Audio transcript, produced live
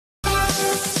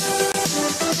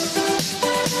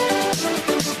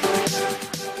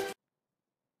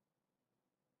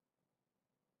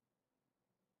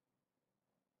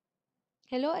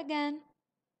Hello again.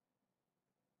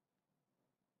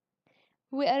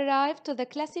 We arrived to the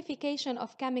classification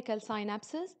of chemical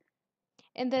synapses.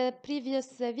 In the previous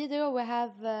video, we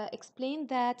have explained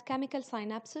that chemical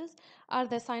synapses are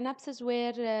the synapses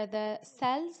where the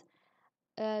cells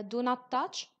do not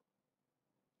touch.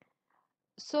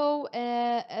 So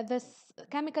the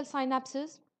chemical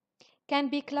synapses can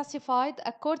be classified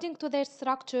according to their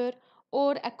structure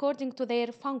or according to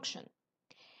their function.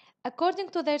 According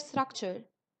to their structure,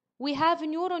 we have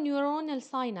neuronal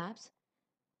synapse.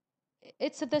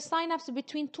 It's the synapse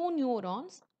between two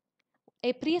neurons,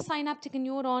 a presynaptic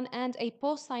neuron and a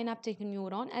postsynaptic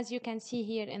neuron, as you can see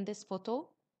here in this photo.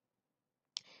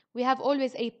 We have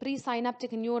always a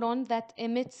presynaptic neuron that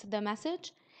emits the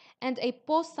message and a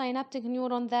postsynaptic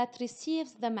neuron that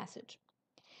receives the message.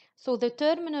 So the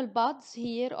terminal buds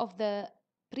here of the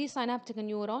presynaptic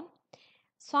neuron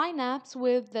synapse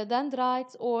with the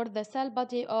dendrites or the cell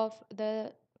body of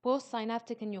the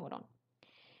postsynaptic neuron.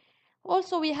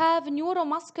 Also, we have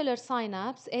neuromuscular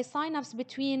synapse, a synapse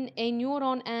between a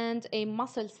neuron and a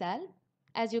muscle cell.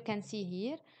 As you can see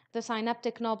here, the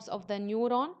synaptic knobs of the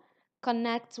neuron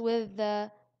connect with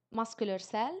the muscular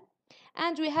cell.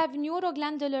 And we have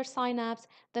neuroglandular synapse,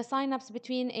 the synapse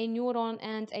between a neuron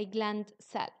and a gland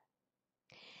cell.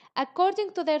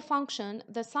 According to their function,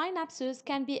 the synapses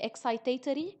can be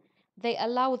excitatory. They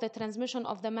allow the transmission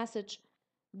of the message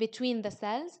between the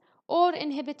cells, or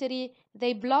inhibitory.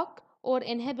 They block or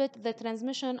inhibit the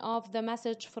transmission of the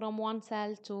message from one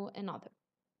cell to another.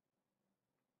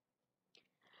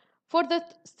 For the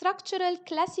structural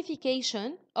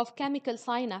classification of chemical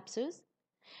synapses,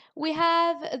 we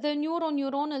have the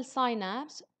neuronal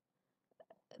synapse,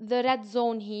 the red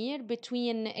zone here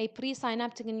between a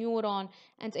presynaptic neuron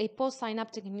and a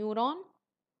postsynaptic neuron.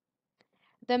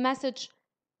 The message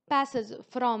passes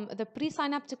from the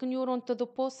presynaptic neuron to the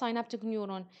postsynaptic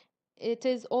neuron. It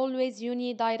is always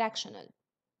unidirectional.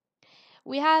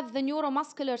 We have the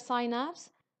neuromuscular synapse.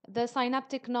 The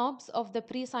synaptic knobs of the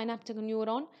presynaptic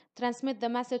neuron transmit the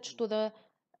message to the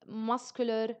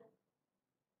muscular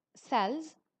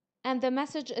cells, and the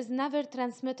message is never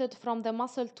transmitted from the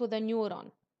muscle to the neuron.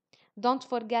 Don't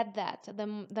forget that.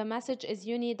 The message is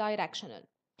unidirectional.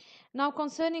 Now,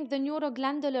 concerning the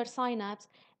neuroglandular synapse,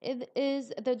 it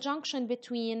is the junction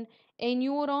between a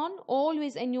neuron,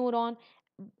 always a neuron,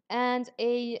 and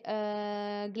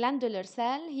a glandular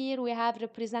cell. Here we have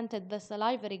represented the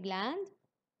salivary gland,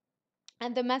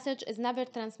 and the message is never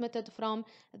transmitted from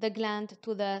the gland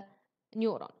to the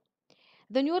neuron.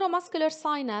 The neuromuscular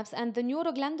synapse and the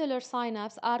neuroglandular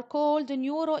synapse are called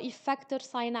neuroeffector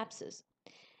synapses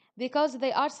because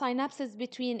they are synapses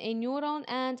between a neuron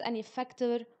and an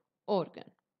effector organ.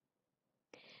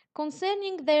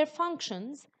 Concerning their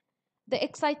functions, the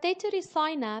excitatory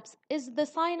synapse is the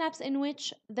synapse in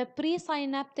which the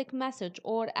presynaptic message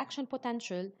or action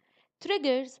potential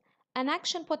triggers an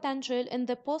action potential in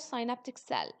the postsynaptic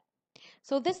cell.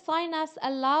 So this synapse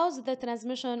allows the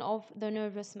transmission of the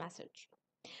nervous message.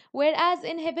 Whereas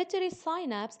inhibitory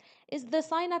synapse is the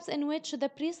synapse in which the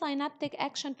presynaptic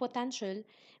action potential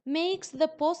makes the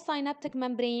postsynaptic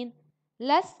membrane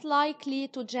less likely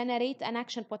to generate an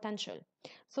action potential.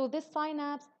 So this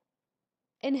synapse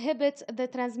inhibits the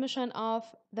transmission of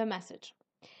the message.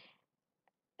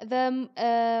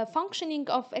 The functioning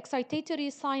of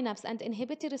excitatory synapse and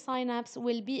inhibitory synapse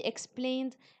will be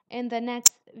explained in the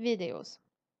next videos.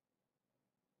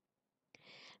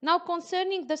 Now,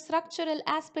 concerning the structural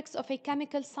aspects of a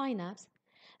chemical synapse,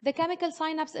 the chemical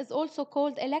synapse is also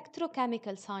called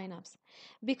electrochemical synapse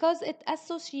because it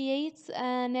associates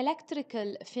an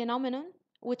electrical phenomenon,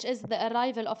 which is the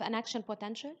arrival of an action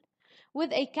potential,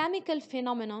 with a chemical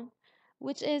phenomenon,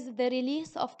 which is the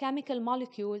release of chemical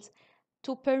molecules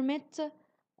to permit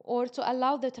or to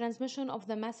allow the transmission of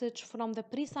the message from the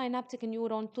presynaptic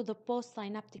neuron to the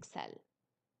postsynaptic cell.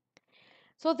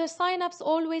 So the synapse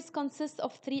always consists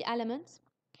of three elements.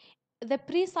 The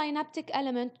presynaptic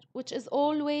element, which is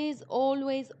always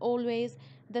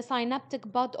the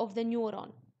synaptic bud of the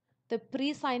neuron. The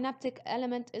presynaptic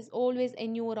element is always a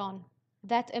neuron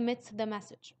that emits the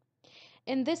message.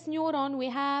 In this neuron, we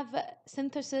have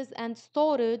synthesis and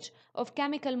storage of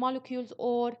chemical molecules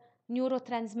or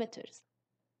neurotransmitters.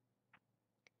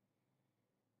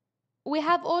 We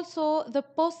have also the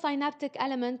postsynaptic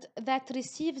element that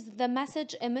receives the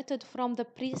message emitted from the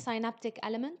presynaptic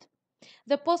element.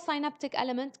 The postsynaptic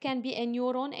element can be a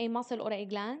neuron, a muscle, or a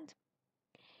gland.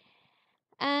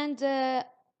 And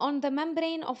on the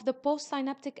membrane of the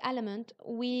postsynaptic element,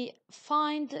 we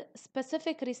find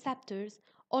specific receptors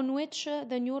on which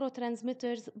the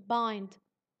neurotransmitters bind.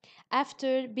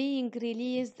 after being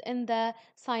released in the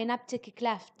synaptic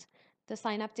cleft. The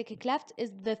synaptic cleft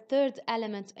is the third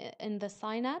element in the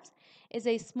synapse, is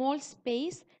a small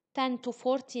space 10 to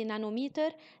 40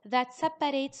 nanometer that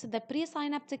separates the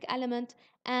presynaptic element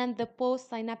and the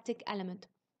postsynaptic element.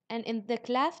 And in the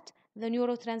cleft, the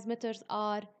neurotransmitters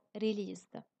are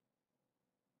released.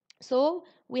 So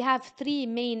we have three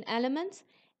main elements: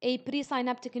 a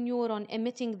presynaptic neuron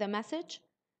emitting the message.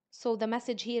 So the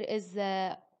message here is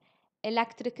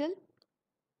electrical,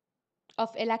 of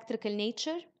electrical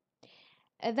nature.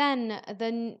 Then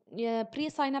the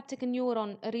presynaptic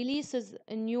neuron releases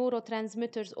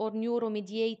neurotransmitters or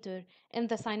neuromediator in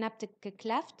the synaptic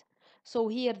cleft. So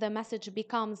here the message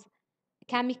becomes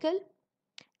chemical.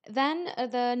 Then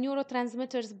the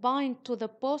neurotransmitters bind to the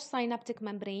postsynaptic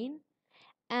membrane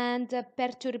and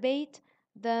perturbate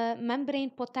the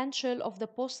membrane potential of the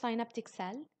postsynaptic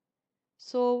cell.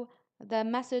 So the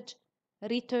message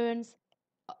returns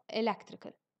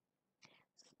electrical.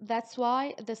 That's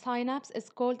why the synapse is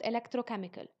called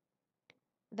electrochemical.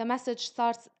 The message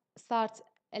starts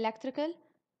electrical,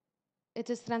 it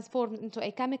is transformed into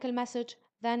a chemical message,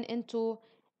 then into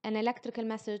an electrical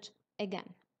message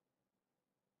again.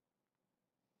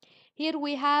 Here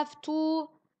we have two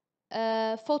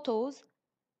photos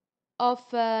of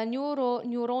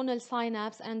neuronal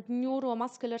synapse and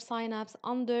neuromuscular synapse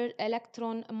under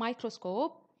electron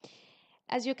microscope.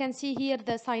 As you can see here,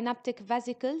 the synaptic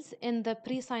vesicles in the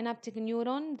presynaptic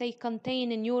neuron, they contain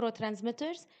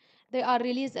neurotransmitters. They are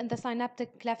released in the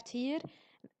synaptic cleft here.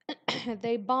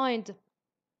 They bind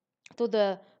to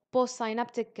the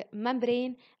postsynaptic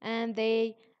membrane and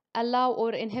they allow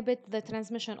or inhibit the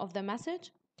transmission of the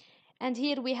message. And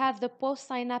here we have the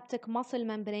postsynaptic muscle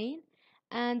membrane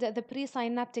and the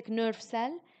presynaptic nerve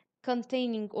cell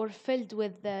containing or filled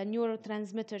with the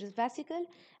neurotransmitters vesicle,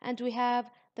 and we have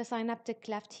the synaptic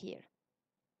cleft here.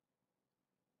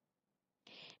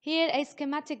 Here a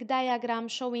schematic diagram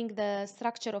showing the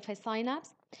structure of a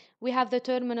synapse. We have the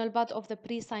terminal bud of the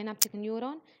presynaptic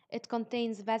neuron. It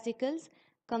contains vesicles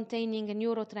containing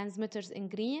neurotransmitters in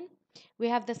green. We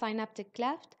have the synaptic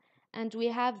cleft, and we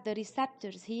have the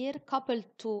receptors here coupled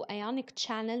to ionic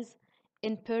channels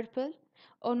in purple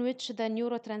on which the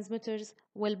neurotransmitters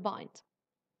will bind.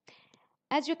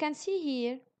 As you can see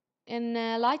here in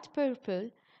light purple,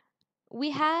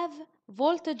 we have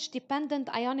voltage dependent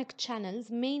ionic channels,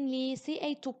 mainly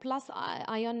Ca2 plus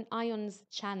ions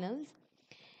channels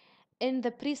in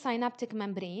the presynaptic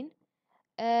membrane.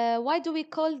 Why do we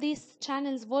call these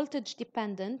channels voltage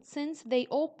dependent? Since they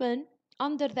open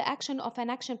under the action of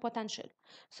an action potential.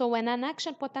 So when an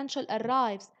action potential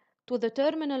arrives to the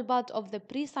terminal bud of the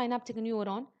presynaptic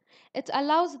neuron, it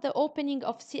allows the opening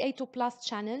of Ca2 plus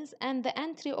channels and the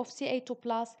entry of Ca2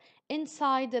 plus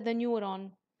inside the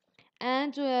neuron.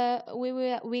 And we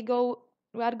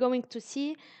are going to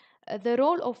see the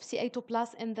role of Ca2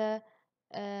 plus in the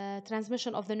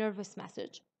transmission of the nervous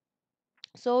message.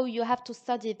 So you have to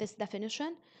study this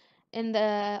definition. In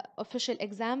the official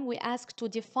exam, we ask to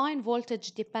define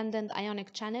voltage dependent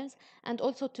ionic channels and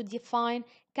also to define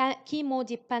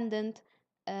chemo-dependent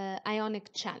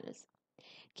ionic channels.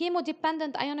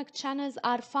 Chemo-dependent ionic channels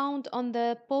are found on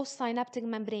the postsynaptic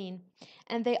membrane,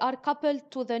 and they are coupled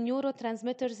to the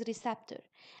neurotransmitters receptor,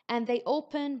 and they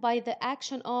open by the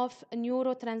action of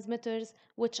neurotransmitters,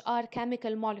 which are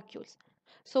chemical molecules.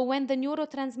 So when the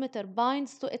neurotransmitter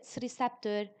binds to its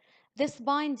receptor, this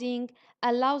binding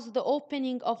allows the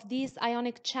opening of these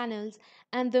ionic channels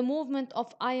and the movement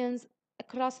of ions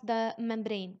across the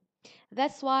membrane.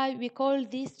 That's why we call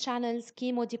these channels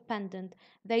chemodependent.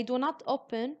 They do not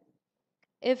open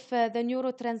if the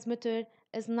neurotransmitter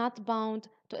is not bound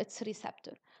to its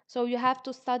receptor. So you have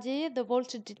to study the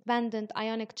voltage-dependent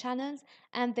ionic channels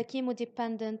and the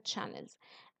chemodependent channels.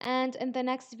 And in the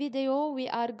next video, we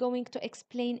are going to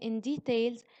explain in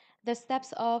details the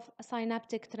steps of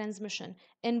synaptic transmission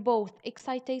in both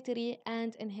excitatory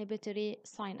and inhibitory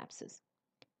synapses.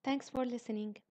 Thanks for listening.